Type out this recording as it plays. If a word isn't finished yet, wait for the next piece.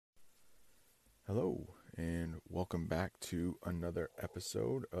Hello, and welcome back to another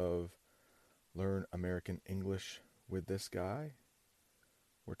episode of Learn American English with this guy.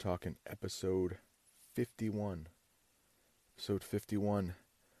 We're talking episode 51. Episode 51.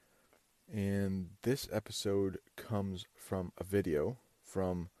 And this episode comes from a video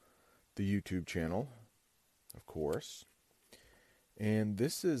from the YouTube channel, of course. And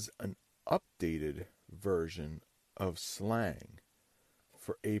this is an updated version of slang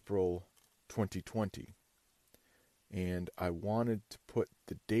for April 2020. And I wanted to put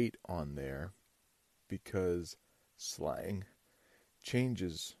the date on there because slang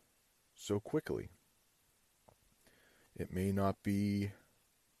changes so quickly. It may not be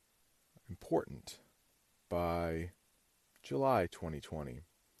important by July 2020.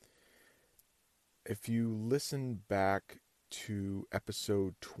 If you listen back to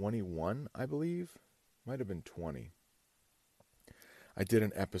episode 21, I believe, might have been 20. I did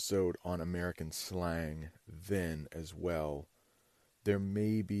an episode on American slang then as well. There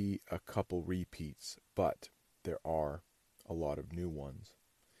may be a couple repeats, but there are a lot of new ones.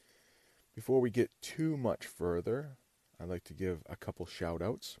 Before we get too much further, I'd like to give a couple shout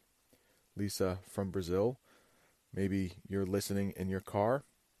outs. Lisa from Brazil, maybe you're listening in your car.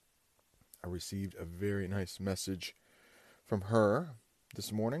 I received a very nice message from her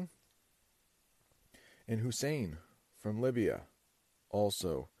this morning. And Hussein from Libya,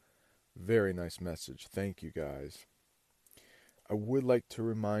 also very nice message. Thank you guys. I would like to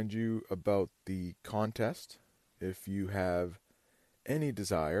remind you about the contest. If you have any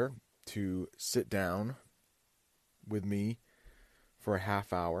desire to sit down with me for a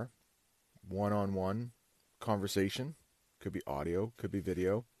half hour, one-on-one conversation, could be audio, could be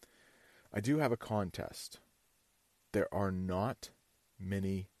video, I do have a contest. There are not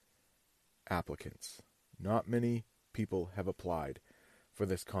many applicants. Not many people have applied for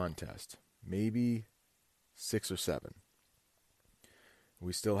this contest. Maybe 6 or 7.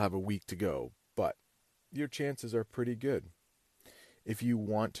 We still have a week to go, but your chances are pretty good. If you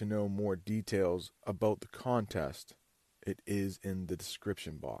want to know more details about the contest, it is in the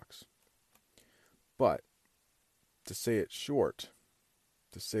description box. But to say it short,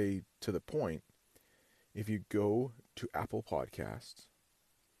 to say to the point, if you go to Apple Podcasts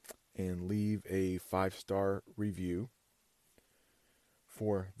and leave a 5-star review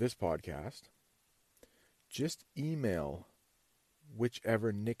for this podcast, just email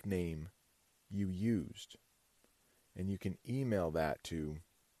whichever nickname you used. And you can email that to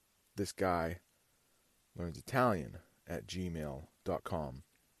thisguylearnsitalian@gmail.com.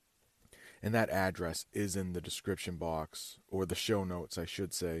 And that address is in the description box, or the show notes, I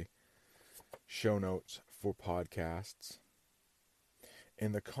should say. Show notes for podcasts.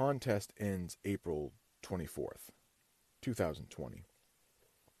 And the contest ends April 24th, 2020.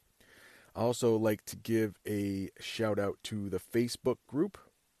 I also like to give a shout out to the Facebook group.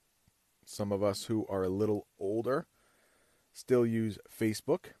 Some of us who are a little older still use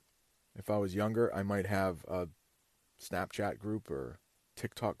Facebook. If I was younger, I might have a Snapchat group or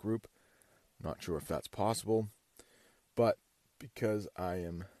TikTok group. Not sure if that's possible. But because I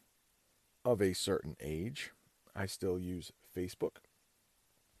am of a certain age, I still use Facebook.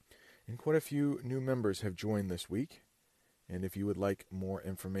 And quite a few new members have joined this week. And if you would like more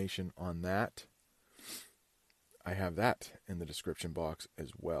information on that, I have that in the description box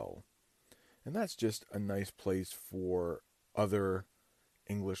as well. And that's just a nice place for other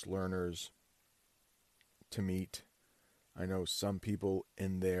English learners to meet. I know some people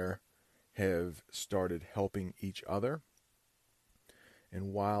in there have started helping each other.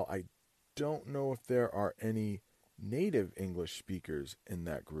 And while I don't know if there are any native English speakers in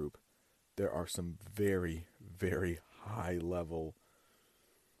that group, there are some very, very high-level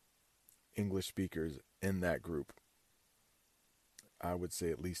English speakers in that group. I would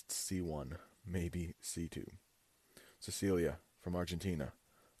say at least C1, maybe C2. Cecilia from Argentina,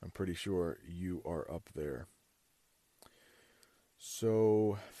 I'm pretty sure you are up there.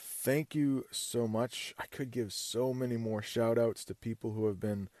 So, thank you so much. I could give so many more shout-outs to people who have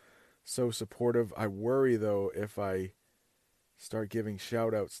been so supportive. I worry, though, if I start giving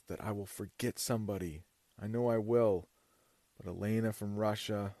shout-outs that I will forget somebody. I know I will. But Elena from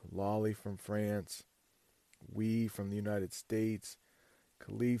Russia, Lolly from France, Wee from the United States,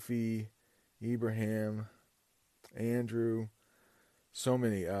 Khalifi, Ibrahim, Andrew, so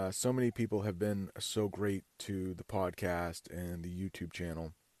many people have been so great to the podcast and the YouTube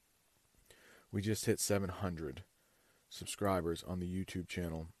channel. We just hit 700 subscribers on the YouTube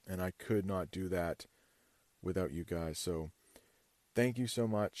channel, and I could not do that without you guys. So thank you so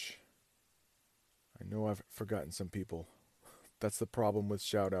much. I know I've forgotten some people. That's the problem with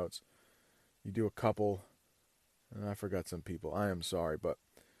shout-outs. You do a couple, and I forgot some people. I am sorry, but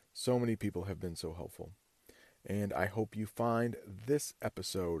so many people have been so helpful. And I hope you find this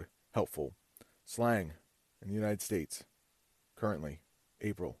episode helpful. Slang in the United States, currently,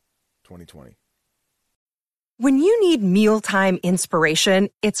 April 2020. When you need mealtime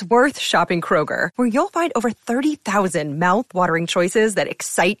inspiration, it's worth shopping Kroger, where you'll find over 30,000 mouth-watering choices that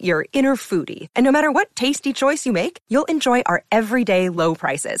excite your inner foodie. And no matter what tasty choice you make, you'll enjoy our everyday low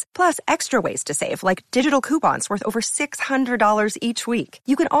prices, plus extra ways to save, like digital coupons worth over $600 each week.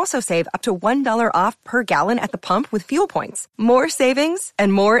 You can also save up to $1 off per gallon at the pump with fuel points. More savings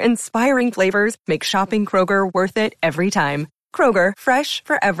and more inspiring flavors make shopping Kroger worth it every time. Kroger, fresh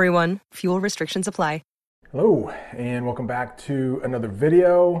for everyone. Fuel restrictions apply. Hello, and welcome back to another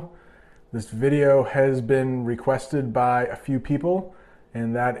video. This video has been requested by a few people,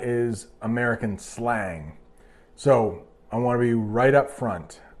 and that is American slang. So I want to be right up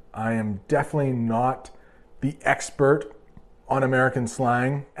front. I am definitely not the expert on American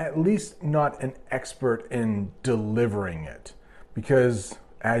slang, at least not an expert in delivering it, because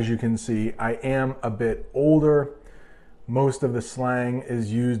as you can see, I am a bit older. Most of the slang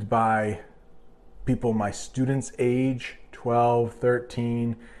is used by people my students' age, 12,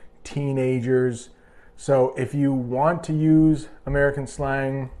 13, teenagers. So if you want to use American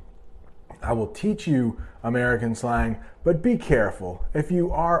slang, I will teach you American slang, but be careful. If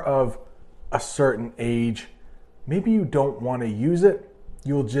you are of a certain age, maybe you don't want to use it.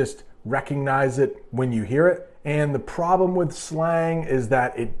 You'll just recognize it when you hear it. And the problem with slang is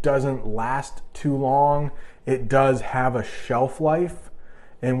that it doesn't last too long. It does have a shelf life.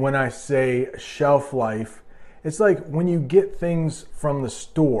 And when I say shelf life, it's like when you get things from the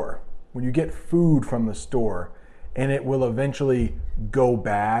store, when you get food from the store, and it will eventually go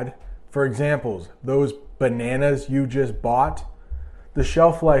bad. For examples, those bananas you just bought, the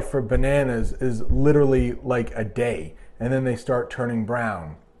shelf life for bananas is literally like a day, and then they start turning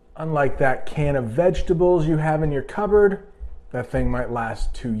brown. Unlike that can of vegetables you have in your cupboard, that thing might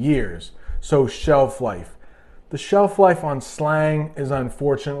last 2 years. So shelf life. The shelf life on slang is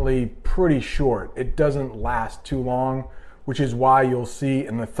unfortunately pretty short. It doesn't last too long, which is why you'll see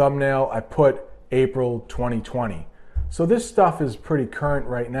in the thumbnail I put April 2020. So this stuff is pretty current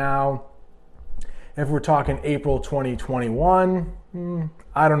right now. If we're talking April 2021,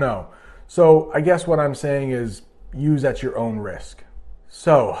 I don't know. So I guess what I'm saying is use at your own risk.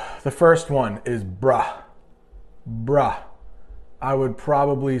 So the first one is bruh. Bruh. I would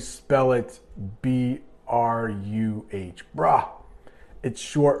probably spell it B-R-U-H, bruh. It's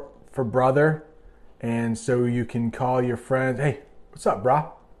short for brother, and so you can call your friends, hey, what's up,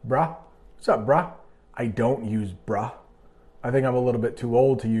 bruh? Bruh? What's up, bruh? I don't use bruh. I think I'm a little bit too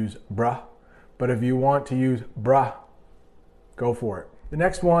old to use bruh, but if you want to use bruh, go for it. The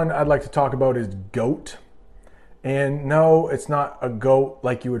next one I'd like to talk about is goat. And no, it's not a goat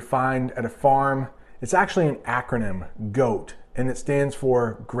like you would find at a farm. It's actually an acronym, GOAT, and it stands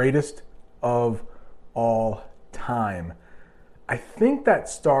for greatest of all time. I think that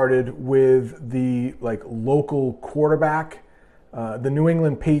started with the local quarterback. The New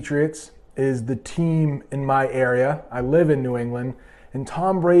England Patriots is the team in my area. I live in New England, and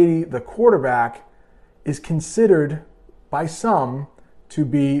Tom Brady, the quarterback, is considered by some to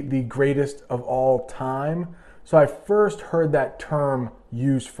be the greatest of all time. So I first heard that term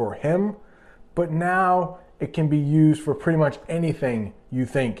used for him, but now it can be used for pretty much anything you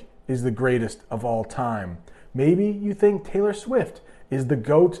think is the greatest of all time. Maybe you think Taylor Swift is the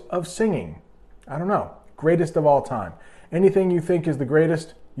GOAT of singing. I don't know. Greatest of all time. Anything you think is the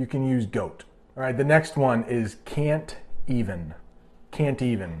greatest, you can use GOAT. All right, the next one is can't even. Can't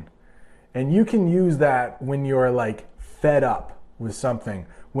even. And you can use that when you're fed up with something,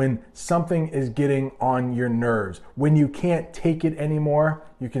 when something is getting on your nerves, when you can't take it anymore,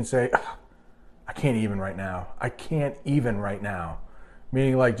 you can say, I can't even right now. I can't even right now.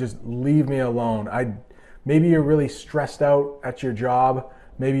 Meaning just leave me alone. Maybe you're really stressed out at your job.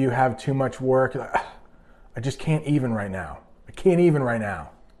 Maybe you have too much work. I just can't even right now. I can't even right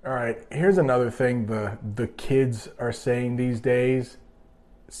now. All right, here's another thing the kids are saying these days.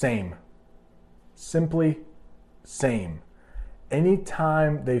 Same. Simply same.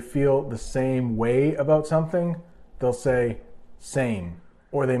 Anytime they feel the same way about something, they'll say same.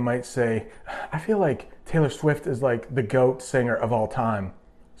 Or they might say, I feel like Taylor Swift is like the GOAT singer of all time.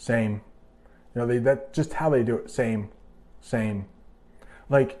 Same. That's just how they do it. Same. Same.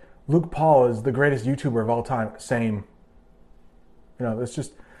 Like Luke Paul is the greatest YouTuber of all time. Same. It's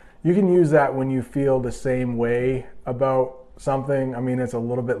just, you can use that when you feel the same way about something. I mean, it's a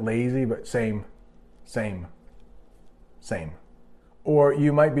little bit lazy, but same. Same. Same. Or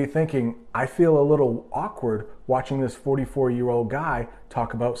you might be thinking, I feel a little awkward watching this 44-year-old guy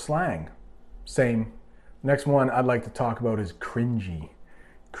talk about slang. Same. Next one I'd like to talk about is cringy.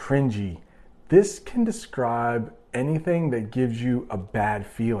 Cringy. This can describe anything that gives you a bad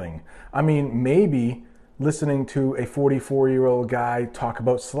feeling. I mean, maybe listening to a 44-year-old guy talk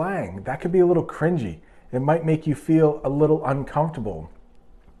about slang, that could be a little cringy. It might make you feel a little uncomfortable.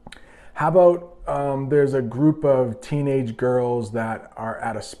 How about there's a group of teenage girls that are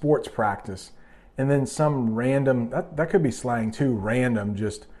at a sports practice, and then some random, that could be slang too, random,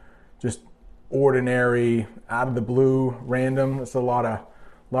 just ordinary, out of the blue, random. That's a lot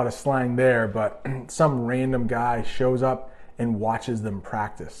of slang there, but some random guy shows up and watches them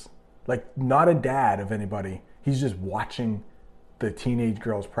practice. Like, not a dad of anybody. He's just watching the teenage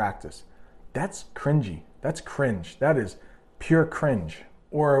girls practice. That's cringy. That's cringe. That is pure cringe.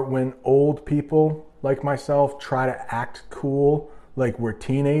 Or when old people like myself try to act cool like we're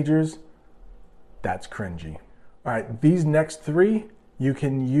teenagers, that's cringy. All right, these next three you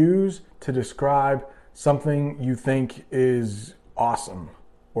can use to describe something you think is awesome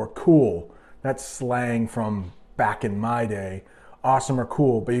or cool. That's slang from back in my day. Awesome or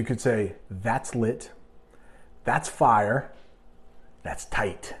cool, but you could say, that's lit, that's fire, that's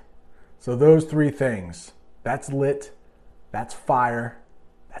tight. So those three things, that's lit, that's fire,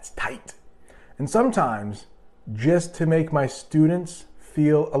 that's tight. And sometimes, just to make my students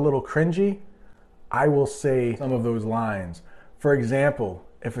feel a little cringy, I will say some of those lines. For example,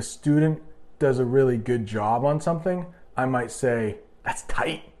 if a student does a really good job on something, I might say, that's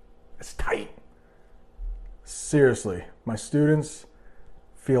tight, that's tight. Seriously, my students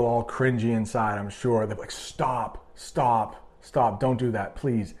feel all cringy inside, I'm sure. They're like, stop, don't do that,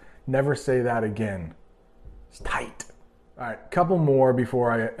 please. Never say that again. It's tight. All right, a couple more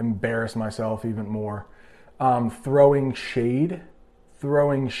before I embarrass myself even more. Throwing shade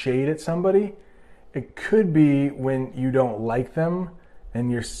at somebody. It could be when you don't like them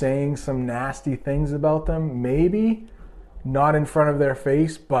and you're saying some nasty things about them, maybe not in front of their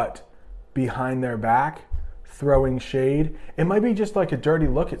face, but behind their back. Throwing shade. It might be just like a dirty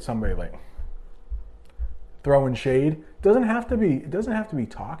look at somebody, like throwing shade. It doesn't have to be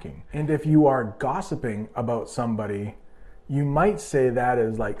talking. And if you are gossiping about somebody, you might say that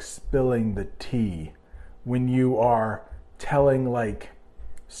as like spilling the tea. When you are telling like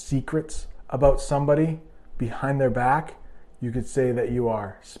secrets about somebody behind their back, you could say that you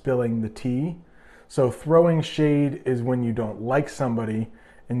are spilling the tea. So throwing shade is when you don't like somebody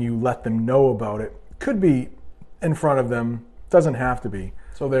and you let them know about it. Could be in front of them, doesn't have to be.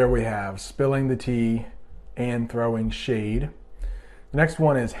 So there we have spilling the tea and throwing shade. The next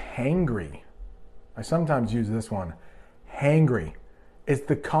one is hangry. I sometimes use this one. Hangry. It's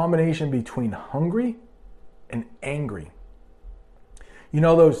the combination between hungry and angry. You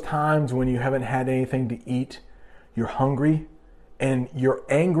know those times when you haven't had anything to eat, you're hungry, and you're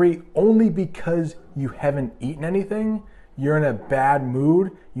angry only because you haven't eaten anything? You're in a bad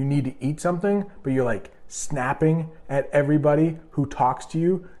mood, you need to eat something, but you're like snapping at everybody who talks to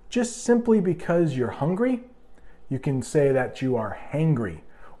you just simply because you're hungry? You can say that you are hangry.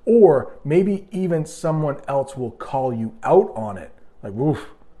 Or maybe even someone else will call you out on it. Like, woof,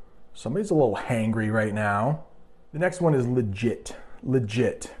 somebody's a little hangry right now. The next one is legit.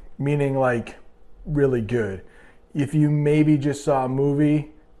 Legit, meaning like really good. If you maybe just saw a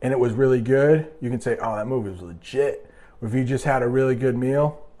movie and it was really good, you can say, oh, that movie was legit. Or if you just had a really good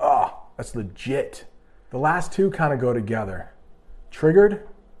meal, oh, that's legit. The last two kind of go together. Triggered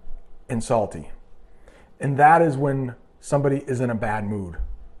and salty. And that is when somebody is in a bad mood.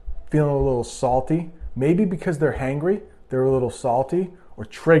 Feeling a little salty, maybe because they're hangry, they're a little salty, or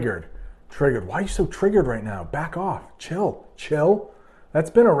triggered. Triggered. Why are you so triggered right now? Back off. Chill. That's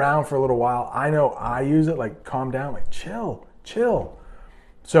been around for a little while. I know I use it, like calm down, like chill.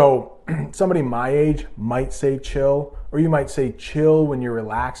 So somebody my age might say chill, or you might say chill when you're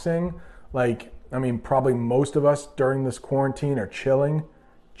relaxing. Like, I mean, probably most of us during this quarantine are chilling.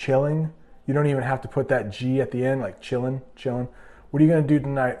 You don't even have to put that G at the end, like chilling. What are you gonna do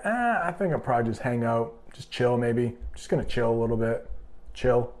tonight? I think I'll probably just hang out, just chill maybe. Just gonna chill a little bit,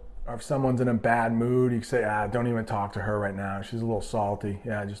 chill. Or if someone's in a bad mood, you can say, don't even talk to her right now. She's a little salty.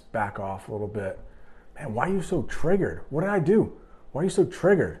 Yeah, just back off a little bit. Man, why are you so triggered? What did I do? Why are you so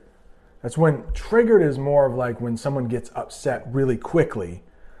triggered? That's when triggered is more of like when someone gets upset really quickly.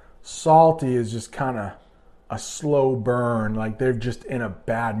 Salty is just kind of a slow burn, like they're just in a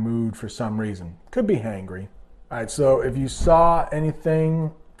bad mood for some reason. Could be hangry. All right, so if you saw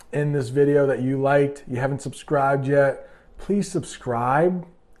anything in this video that you liked, you haven't subscribed yet, please subscribe.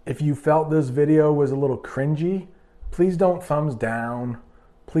 If you felt this video was a little cringy, please don't thumbs down.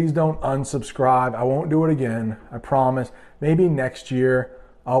 Please don't unsubscribe. I won't do it again. I promise. Maybe next year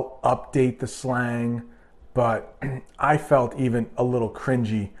I'll update the slang, but I felt even a little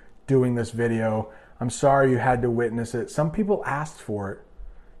cringy doing this video. I'm sorry you had to witness it. Some people asked for it.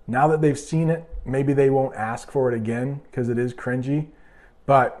 Now that they've seen it, maybe they won't ask for it again because it is cringy.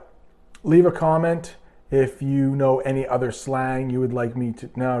 But leave a comment if you know any other slang you would like me to.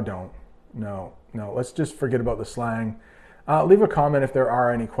 No, don't. No. Let's just forget about the slang. Leave a comment if there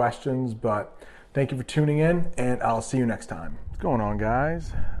are any questions, but thank you for tuning in, and I'll see you next time. What's going on,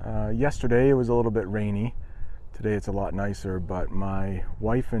 guys? Yesterday it was a little bit rainy. Today it's a lot nicer, but my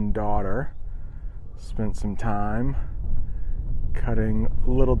wife and daughter spent some time cutting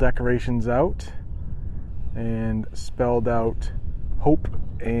little decorations out and spelled out hope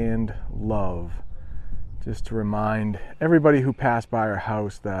and love, just to remind everybody who passed by our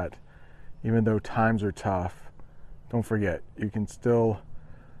house that even though times are tough, don't forget, you can still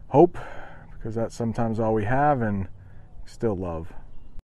hope, because that's sometimes all we have, and still love.